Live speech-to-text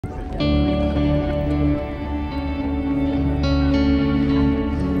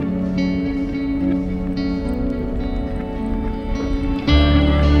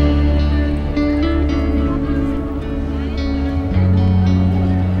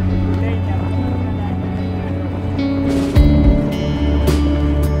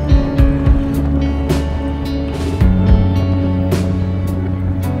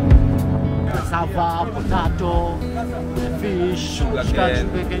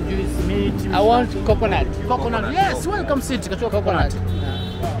juice, meat. I want coconut. Coconut. Yes, welcome city. Coconut.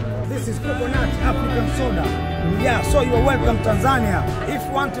 This is coconut African soda. Yeah, so you are welcome Tanzania. If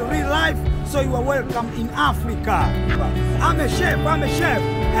you want real life, so you are welcome in Africa. I'm a chef. I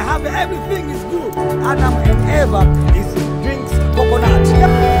have everything is good. Adam and Eva is drinks coconut.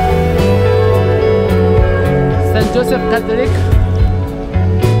 St. Joseph Catholic.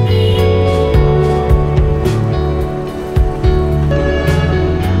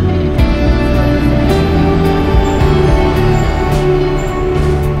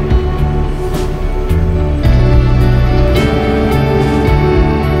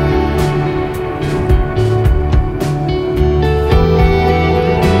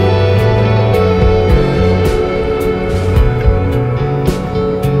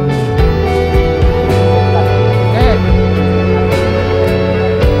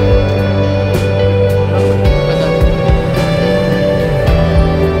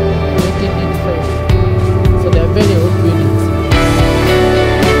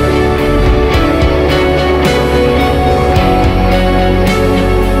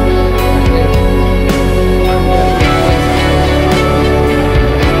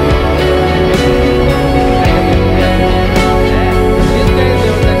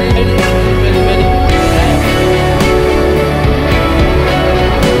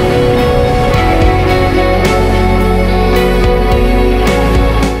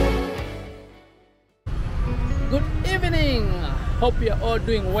 Hope you're all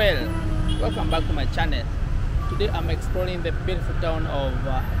doing well. Welcome back to my channel. Today I'm exploring the beautiful town of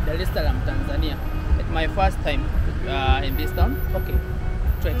Salaam, Tanzania. It's my first time in this town. Okay,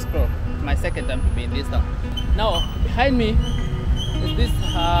 to explore. My second time to be in this town. Now behind me is this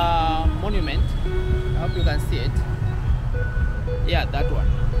monument. I hope you can see it. Yeah, that one.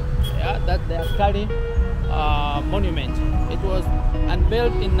 Yeah, that's the Askari monument. It was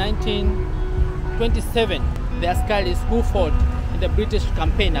unveiled in 1927. The Askaris who fought in the British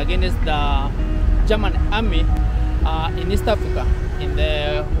campaign against the German army in East Africa in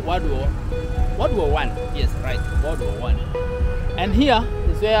the World War I. Yes, right, World War I. And here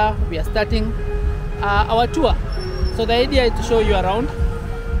is where we are starting our tour. So the idea is to show you around.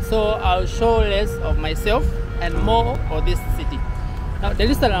 So I'll show less of myself and more of this city. Now,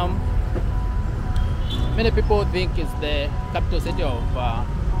 Salaam, many people think it's the capital city of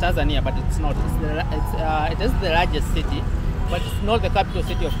Tanzania, but it's not. It is the largest city, but it's not the capital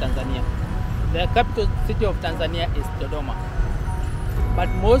city of Tanzania. The capital city of Tanzania is Dodoma. But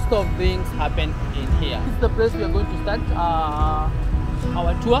most of things happen in here. This is the place we are going to start our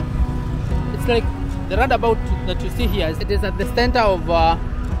tour. It's like the roundabout that you see here. It is at the center of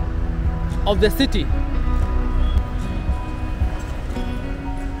the city.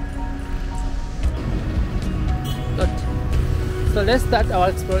 So let's start our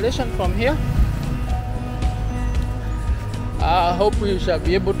exploration from here. I hope we shall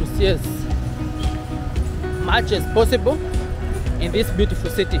be able to see as much as possible in this beautiful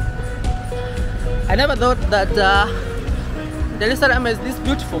city. I never thought that Salaam is this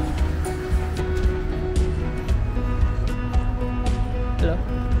beautiful. Hello.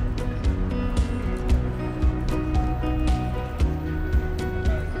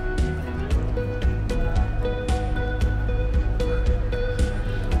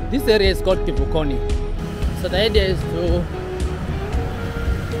 This area is called Kivukoni. So the idea is to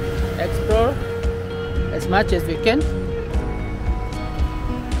explore as much as we can.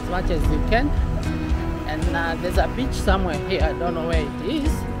 And there's a beach somewhere here. I don't know where it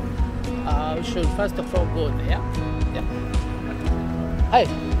is. We should first of all go there. Yeah. Hi.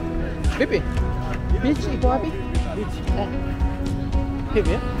 Bibi. Beach iko wapi? Beach.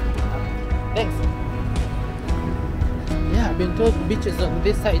 Here. Thanks. Yeah, I've been told beaches on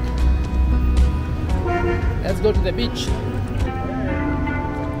this side. Let's go to the beach.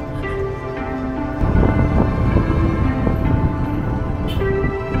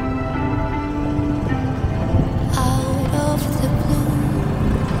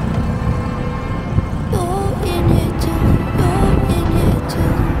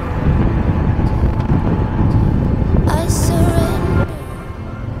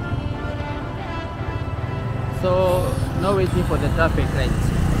 So, no waiting for the traffic lights.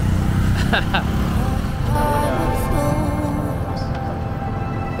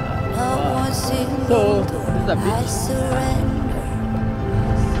 So, this is a beach.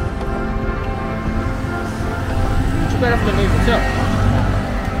 Super afternoon, sure.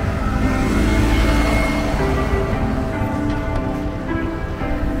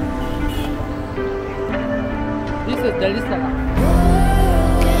 This is Salaam.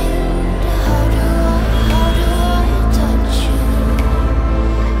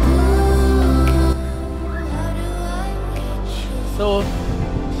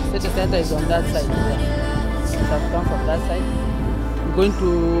 water is on that side. Yeah. So I've come from that side. We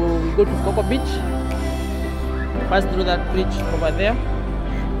go to Coco Beach. Pass through that bridge over there.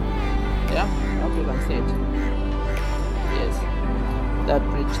 Yeah, I hope you can see it. Yes, that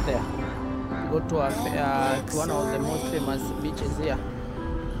bridge there. We go to one of the most famous beaches here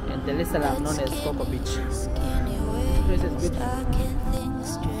in Salaam, known as Coco Beach. This place is beautiful.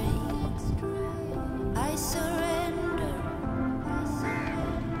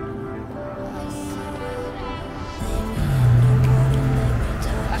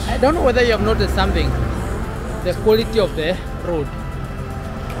 I don't know whether you have noticed something. The quality of the road.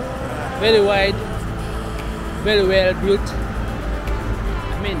 Very wide, very well built.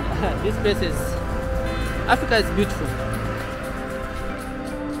 I mean, this place is... Africa is beautiful.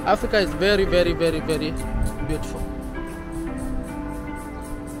 Africa is very, very, very, very beautiful.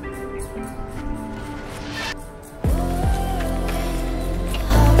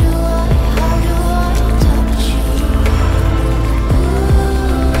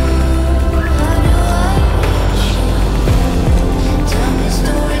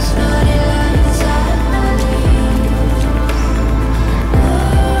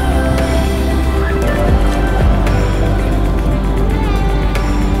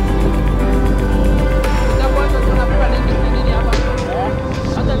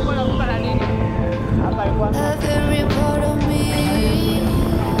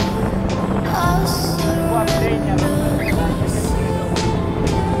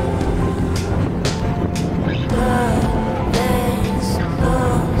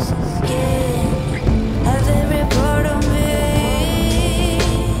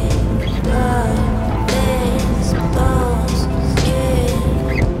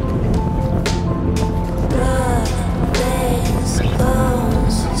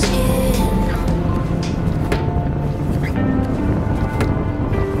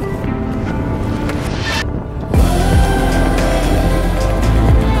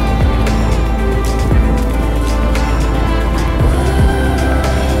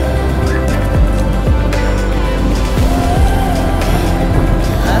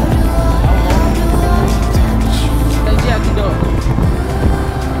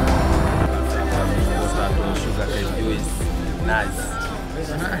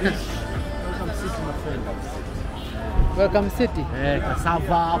 Welcome city.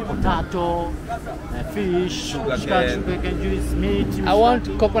 Cassava, potato, fish, sugar cane juice, meat. I want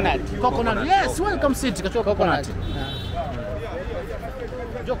coconut. Coconut. Yes, welcome city. Coconut.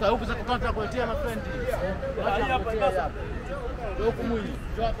 Joka huku za coconut kuletea my friend.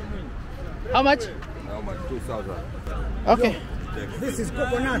 How much? 2,000. Okay. This is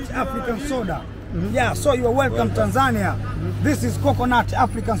coconut African soda. Yeah, so you are welcome Tanzania. This is coconut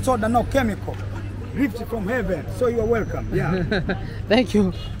African soda, no chemical. Gifted from heaven, so you are welcome. Yeah. Thank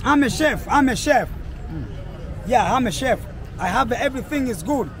you. I'm a chef. Yeah, I'm a chef. I have everything is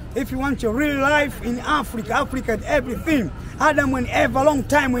good. If you want your real life in Africa, Africa is everything. Adam whenever, long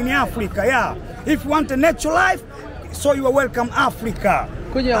time in Africa, yeah. If you want a natural life, so you are welcome Africa.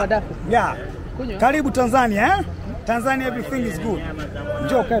 Kunywa wadafu. Yeah. Kunywa. Karibu Tanzania, eh? Tanzania, everything is good.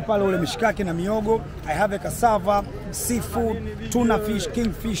 Njoo kae pale ule mishikaki na miogo. I have a cassava, seafood, tuna fish,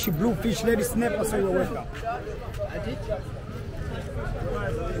 kingfish, blue fish, lady snapper, so you're welcome.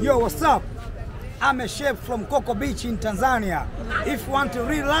 Yo, what's up? I'm a chef from Coco Beach in Tanzania. If you want a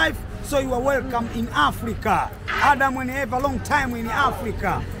real life, so you are welcome in Africa. Adam whenever, long time in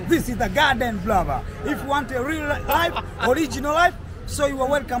Africa. This is the garden, brother. If you want a real life, original life, so you are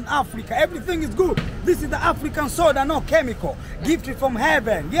welcome Africa. Everything is good. This is the African soda, no chemical. Gifted from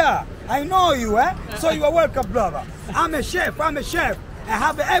heaven. Yeah, I know you, eh? So you are welcome, brother. I'm a chef. I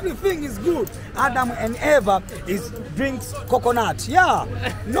have everything is good. Adam and Eva drinks coconut. Yeah,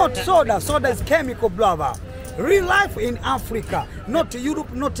 not soda. Soda is chemical, brother. Real life in Africa, not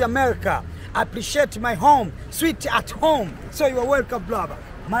Europe, not America. I appreciate my home, sweet at home. So you are welcome, brother.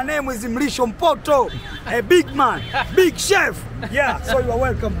 My name is Mlisho Mpoto, a big man, big chef. Yeah, so you are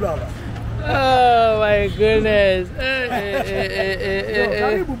welcome, brother. Oh my goodness.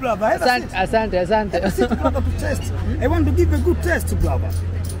 Karibu, brother. Asante. Sit, brother, to taste. I want to give a good taste, brother.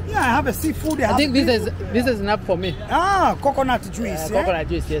 Yeah, I have a seafood. I think this is enough for me. Ah, coconut juice. Coconut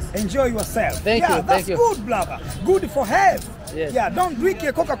juice, yes. Enjoy yourself. Thank you. That's good, brother. Good for health. Yes. Yeah, don't drink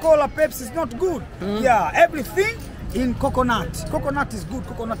a Coca-Cola, Pepsi. It's not good. Yeah, everything in coconut. Coconut is good.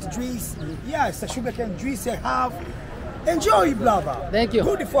 Coconut juice. Yeah, it's a sugarcane juice I have. Enjoy, brother. Thank you.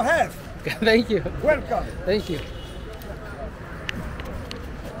 Good for health. Thank you. Welcome. Thank you.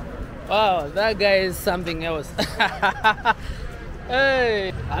 Wow, that guy is something else.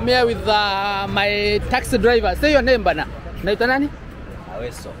 Hey, I'm here with my taxi driver. Say your name, bana. Naitwa nani?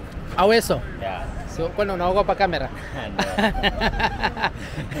 Aweso. Aweso. Yeah. So kwani unaogopa kamera?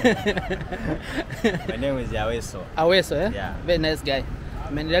 My name is Aweso. Aweso, eh? Yeah. Very nice guy.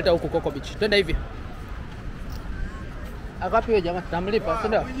 Amenileta huku Coco Beach. Twenda hivi. Akapi wewe jamaa tutamlipa, si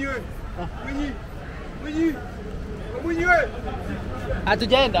ndio? Mwenyewe.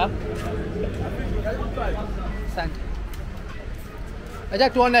 Hatujaenda. Asante. Acha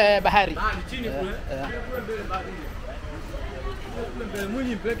tuone bahari. Chini kule.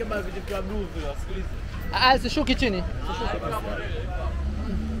 Mwenye mpeleke basi vitu vya blue vile wasikilize. Sishuki chini.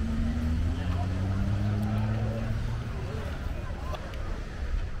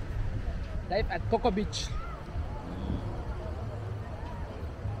 Live at Coco Beach.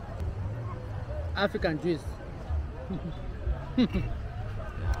 African juice.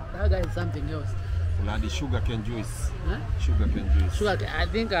 That guy is something else. Kuna hadi sugar cane juice. Huh? Sugar cane juice. Sugar, I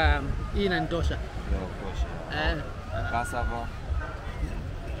think hii inanitosha. Yeah, of course. Cassava.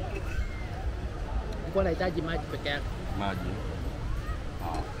 Nilikuwa nahitaji maji peke yake. Maji.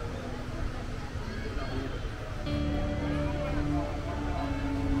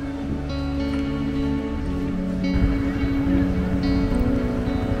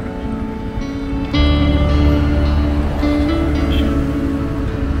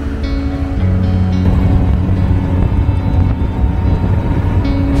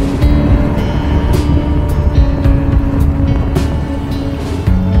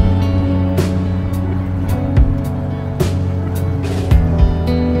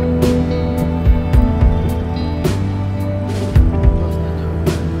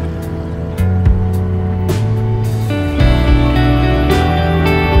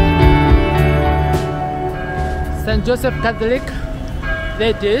 St. Joseph Catholic, there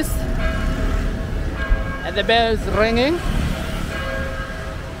it is, and the bell is ringing.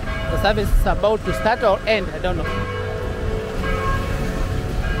 The service is about to start or end, I don't know.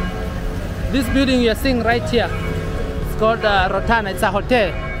 This building you're seeing right here, it's called Rotana, it's a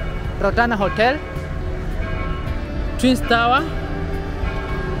hotel, Rotana Hotel, Twin Tower,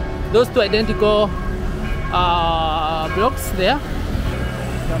 those two identical blocks there.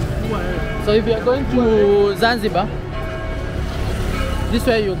 So if you are going to Zanzibar, this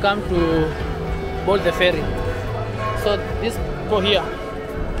way you come to board the ferry. So this go here,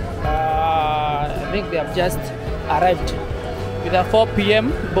 I think they have just arrived with a 4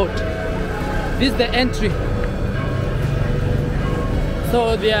 p.m. boat. This is the entry.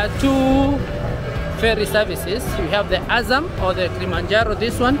 So there are two ferry services. You have the Azam or the Kilimanjaro,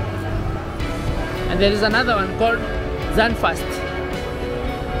 this one, and there is another one called Zanfast,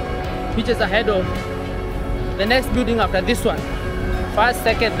 which is ahead of the next building after this one. First,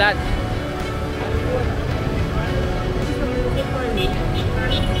 second, that.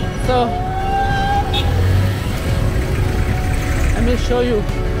 So, let me show you.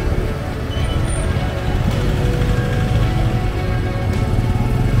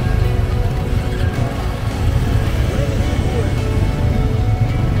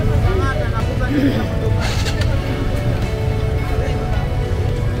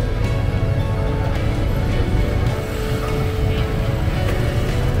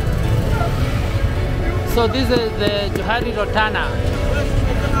 So this is the Johari Rotana.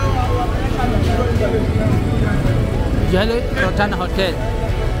 Johari Rotana Hotel.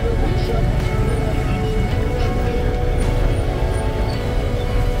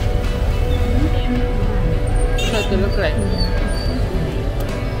 That's what it looks like.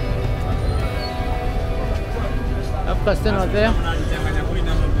 Of course, still not there.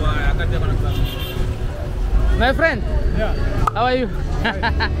 My friend. Yeah. How are you?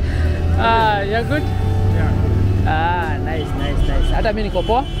 You're good? Nice. Hata mimi niko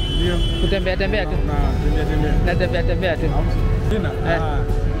poa. Ndio. Kutembea tu. Natembea tu.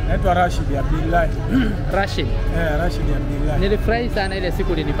 Naitwa Rashid Abdullah. Rashid. Rashid Abdullah. Nilifurahi sana ile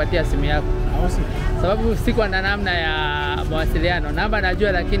siku ulinipatia simu yako. Ausi. Sababu sikuwa na namna ya mawasiliano. Namba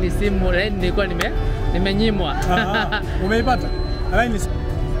najua lakini simu nilikuwa nimenyimwa. Umeipata?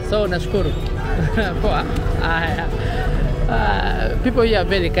 So nashukuru. Poa. People here are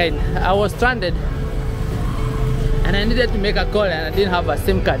very kind. I was stranded and I needed to make a call and I didn't have a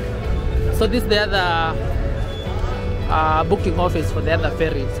SIM card. So this is the other booking office for the other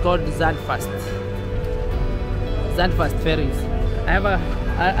ferry. It's called Zanfast. Zanfast ferries.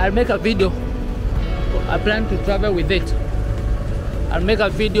 I'll make a video. I plan to travel with it. I'll make a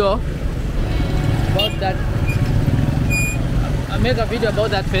video about that. I'll make a video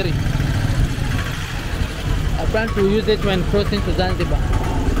about that ferry. I plan to use it when crossing to Zanzibar.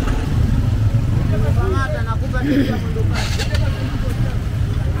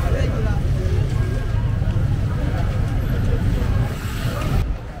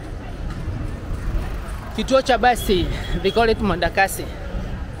 Kituo cha basi, they call it Mwendokasi.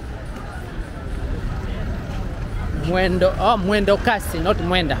 Mwendokasi, not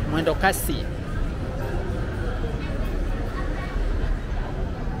Mwenda, Mwendokasi.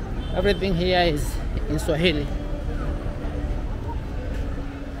 Everything here is in Swahili.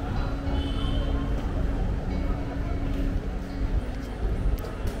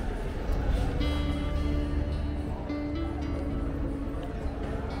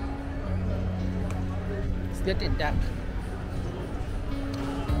 It's getting dark.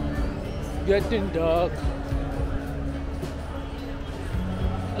 It's getting dark.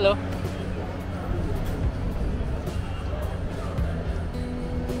 Hello.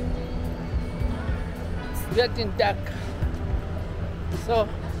 It's getting dark. So,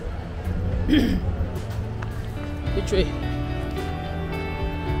 which way?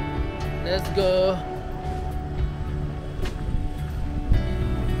 Let's go.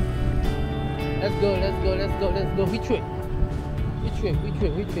 Let's go. Which way?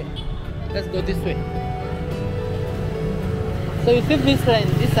 Which way? Let's go this way. So you see this line,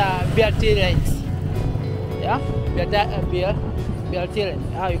 these are BRT lines. Yeah? BRT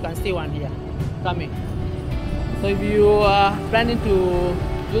lines. You can see one here coming. So if you are planning to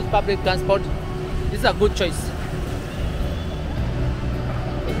use public transport, this is a good choice.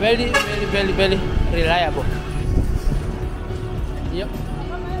 Very reliable. Yep.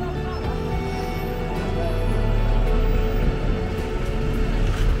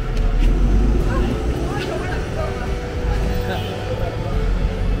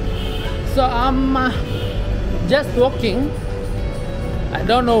 So I'm just walking. I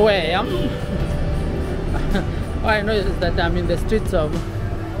don't know where I am. All I know is that I'm in the streets of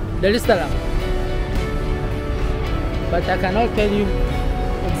Salaam, but I cannot tell you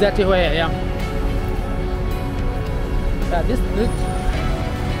exactly where I am. This street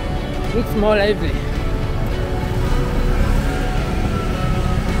looks more lively.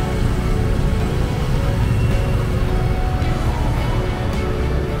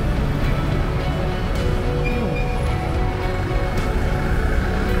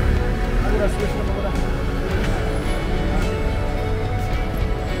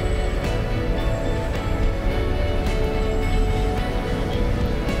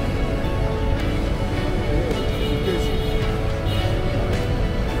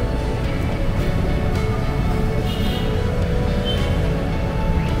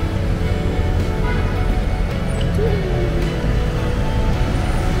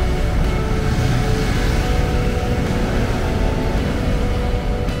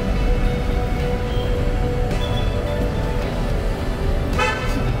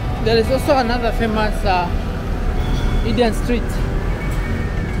 There is also another famous Indian street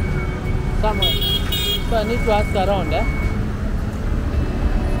somewhere. So I need to ask around.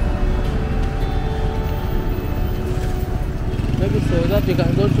 Maybe so that we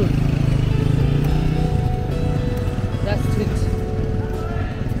can go to that street.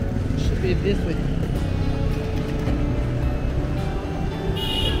 Should be this way.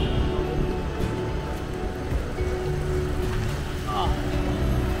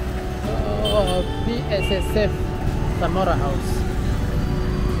 PSSF Samora House.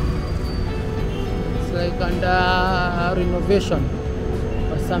 It's like under renovation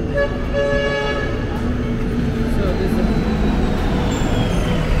or something. So this is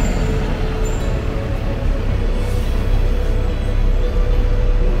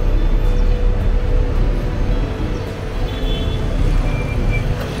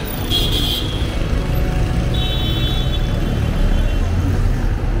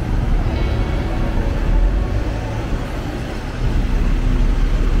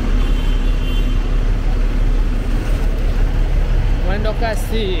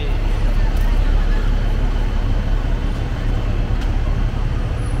Mwendokasi.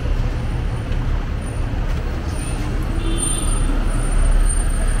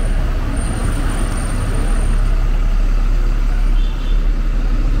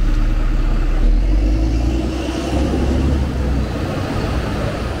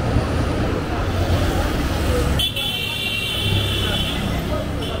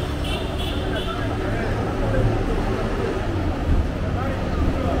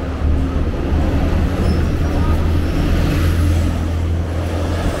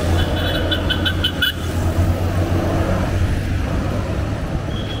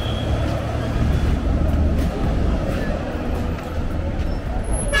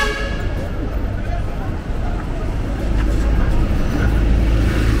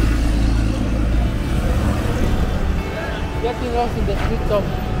 Getting lost in the streets of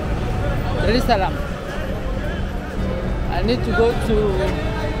Salaam. I need to go to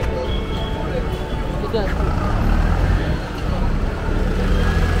Indian street.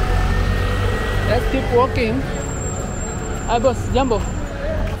 Let's keep walking. Hi boss, Jambo.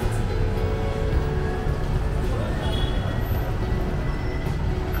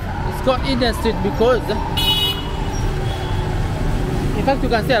 It's called Indian Street because, in fact, you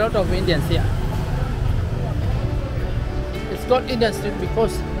can see a lot of Indians here. It's called Indian Street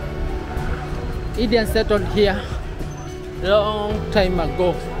because Indians settled here long time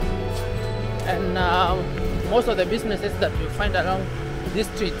ago, and most of the businesses that we find along this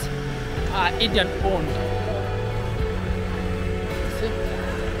street are Indian owned. See?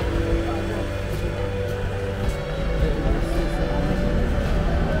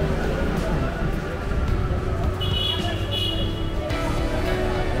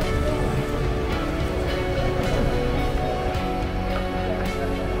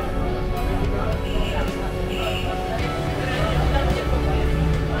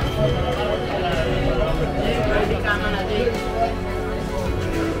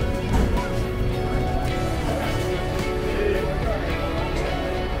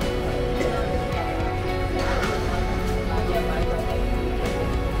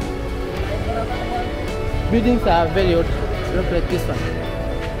 Buildings are very old. Look like this one.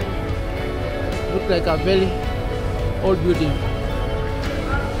 Look like a very old building.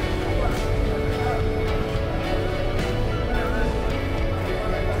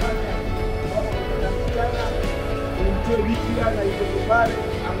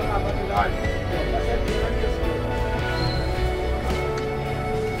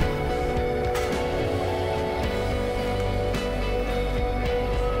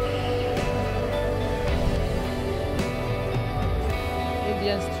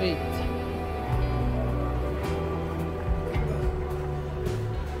 Indian Street.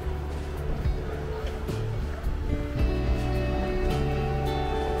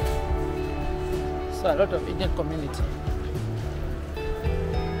 So a lot of Indian community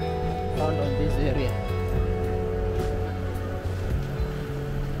found on this area.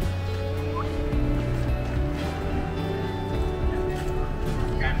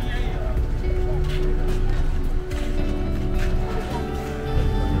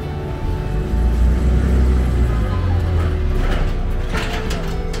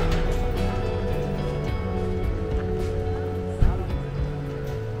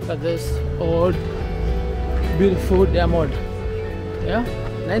 This old beautiful diamond, yeah,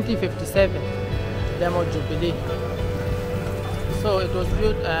 1957 diamond jubilee. So it was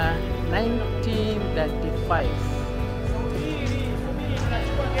built 1935.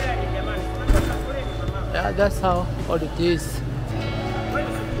 Yeah, that's how old it is.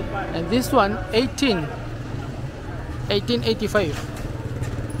 And this one 1885.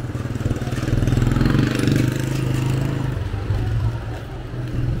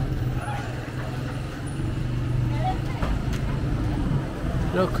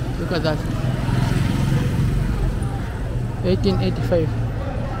 Look at that. 1885.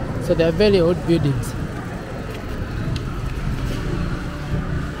 So they are very old buildings.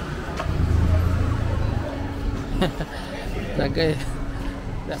 That guy,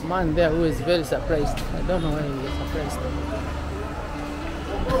 that man there who is very surprised. I don't know why he is surprised.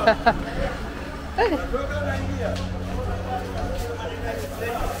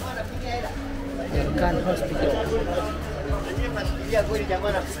 The Khan Hospital.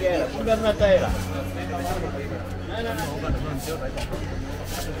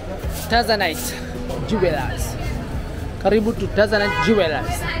 Tanzanite Jewelers. Karibu to Tanzanite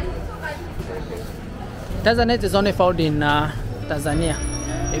Jewelers. Tanzanite is only found in Tanzania,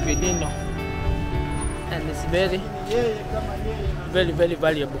 if you didn't know. And it's very, very, very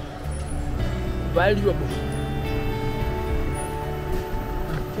valuable. Valuable.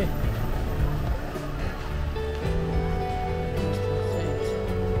 Okay.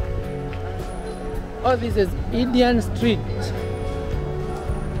 Oh, this is Indian Street.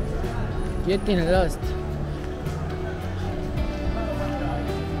 Getting lost.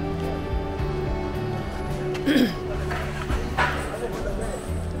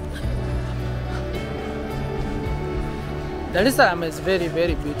 Salaam is very,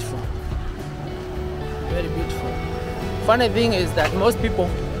 very beautiful. Very beautiful. Funny thing is that most people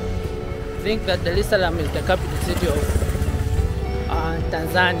think that Salaam is the capital city of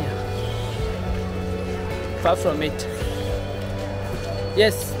Tanzania. Far from it.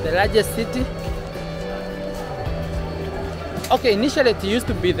 Yes, the largest city. Okay, initially it used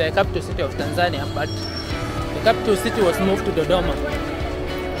to be the capital city of Tanzania, but the capital city was moved to Dodoma.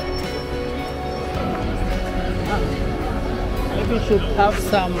 Maybe we should have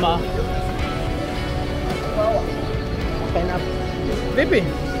some pineapple. Baby,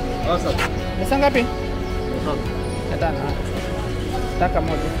 Awesome. Pesa ngapi? Tano. Taka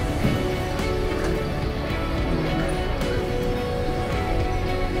moja.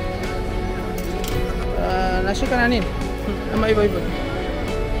 Nashika na nini? Ama hivyo hivyo.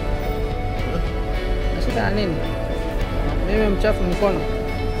 Nashika na nini? Mimi mchafu mkono.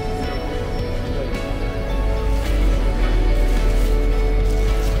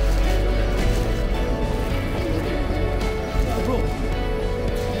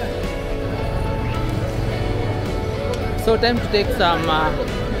 So time to take some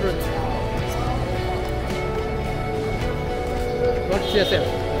fruits. Watch yourself.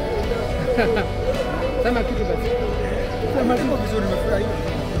 Sema kitu basi. Sema kitu vizuri, nimefurahi.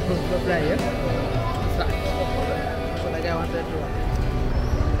 Nimefurahi, eh? Sawa. So like I wanted to.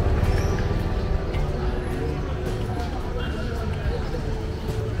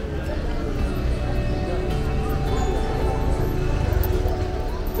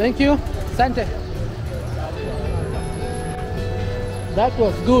 Thank you. Sante. That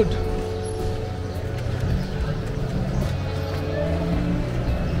was good.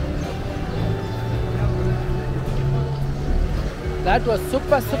 That was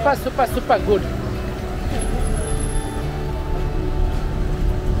super good.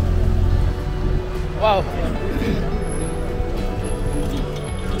 Wow.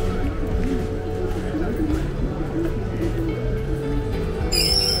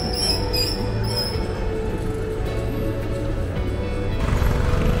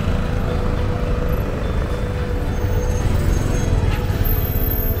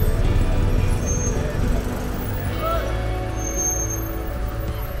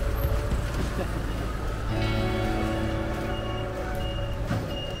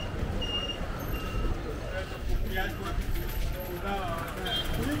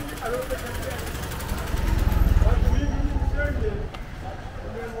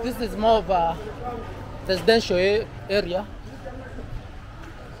 This is more of a residential area.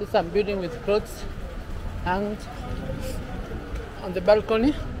 See some building with clothes hanged on the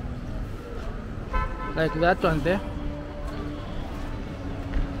balcony, like that one there.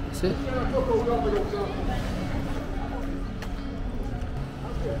 See?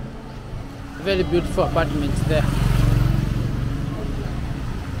 Very beautiful apartments there.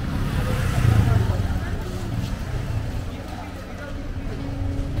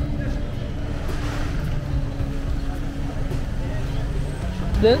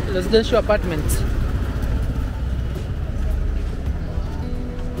 The residential apartments.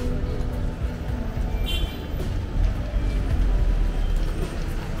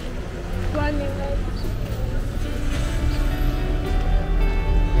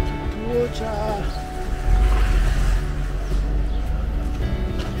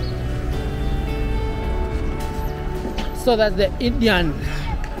 So that's the Indian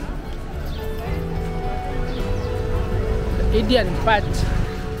part,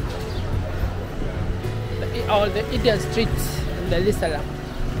 all the Indian streets in the Salaam.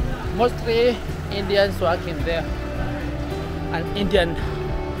 Mostly Indians working there, and Indian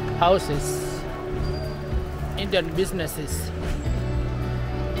houses, Indian businesses.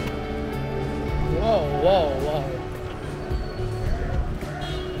 Wow.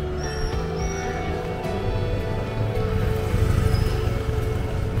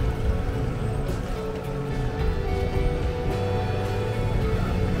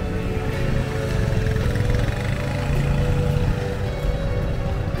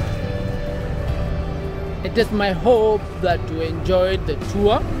 It is my hope that you enjoyed the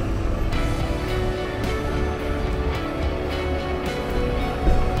tour.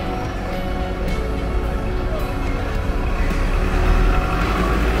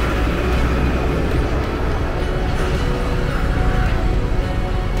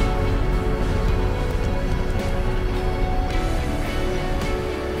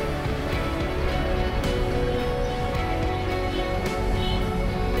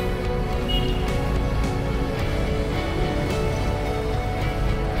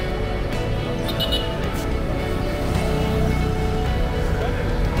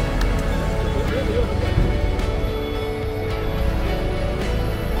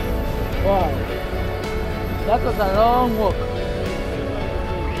 Wow, that was a long walk.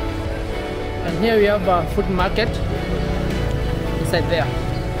 And here we have a food market inside there.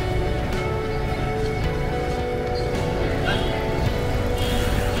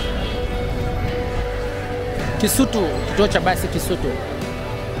 Kisutu, kituo cha basi Kisutu.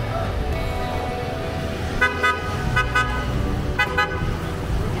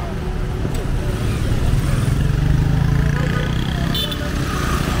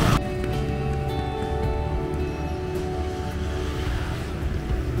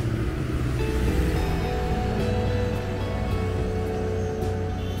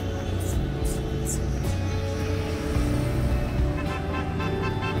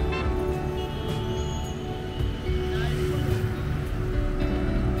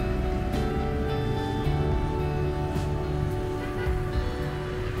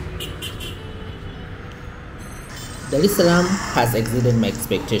 Dar es Salaam has exceeded my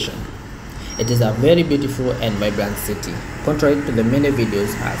expectation. It is a very beautiful and vibrant city, contrary to the many videos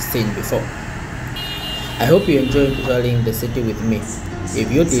I have seen before. I hope you enjoyed traveling the city with me.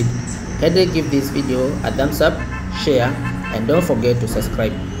 If you did, kindly give this video a thumbs up, share, and don't forget to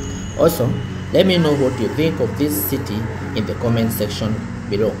subscribe. Also, let me know what you think of this city in the comment section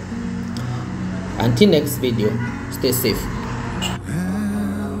below. Until next video, stay safe.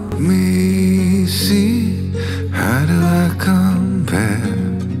 Help me see, how do I compare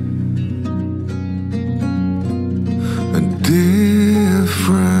a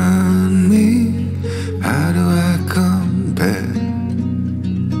different me? How do I compare?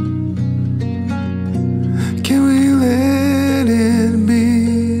 Can we let it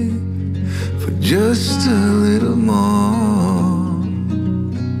be for just a little more?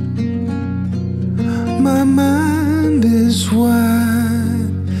 My mind is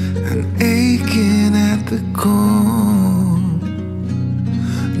wide and aching at the core.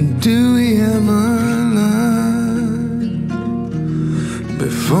 Do we ever learn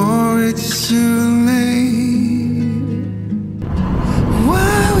before it's too late?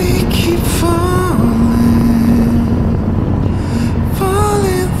 Why we keep falling,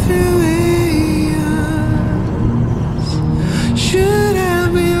 falling through ages? Should I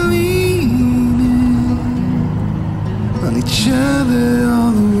be leaning on each other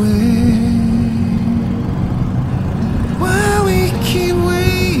all the way? Why we keep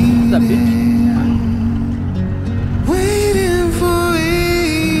waiting for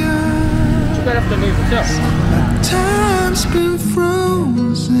ages? Time's been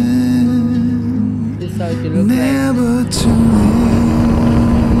frozen, This is how it looks like. never too late.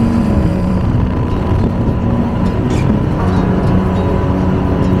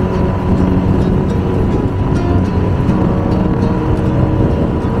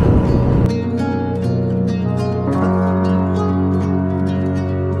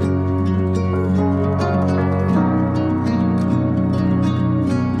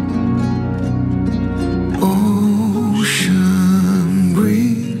 Ocean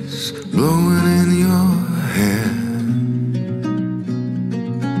breeze blowing in your hair.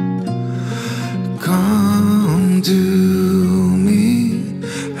 Come to